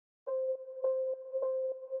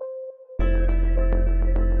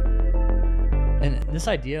This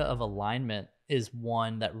idea of alignment is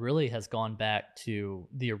one that really has gone back to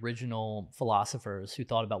the original philosophers who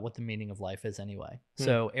thought about what the meaning of life is anyway. Hmm.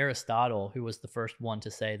 So, Aristotle, who was the first one to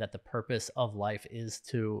say that the purpose of life is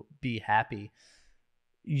to be happy,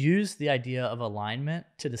 used the idea of alignment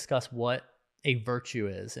to discuss what a virtue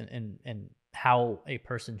is and how a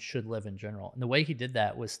person should live in general. And the way he did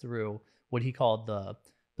that was through what he called the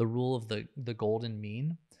rule of the golden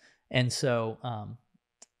mean. And so,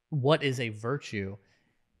 what is a virtue?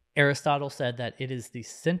 Aristotle said that it is the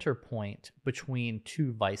center point between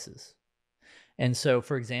two vices. And so,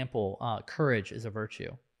 for example, courage is a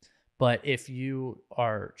virtue. But if you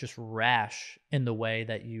are just rash in the way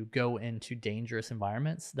that you go into dangerous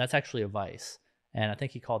environments, that's actually a vice. And I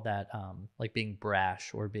think he called that like being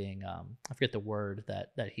brash or being I forget the word that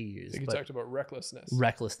he I used, think you but talked about recklessness.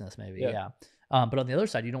 recklessness maybe, Yeah. yeah. But on the other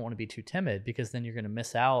side, you don't want to be too timid because then you're going to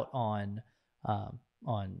miss out on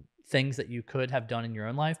things that you could have done in your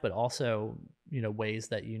own life, but also ways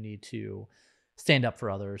that you need to stand up for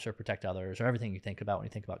others or protect others or everything you think about when you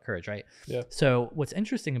think about courage, right? Yeah. So what's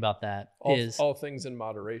interesting about that All is all things in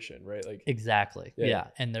moderation, right? Like, exactly, yeah, yeah. yeah,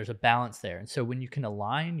 and there's a balance there. And so when you can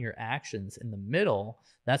align your actions in the middle,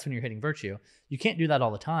 that's when you're hitting virtue. You can't do that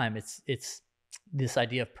all the time. It's this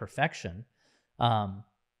idea of perfection, um,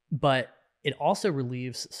 but it also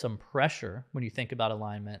relieves some pressure when you think about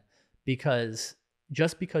alignment because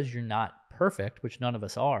just because you're not perfect, which none of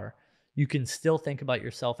us are, you can still think about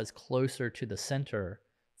yourself as closer to the center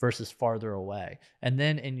versus farther away. And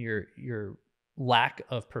then in your lack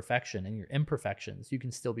of perfection and your imperfections, you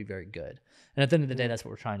can still be very good. And at the end of the day, Mhm. that's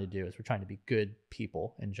what we're trying to do is we're trying to be good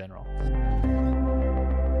people in general.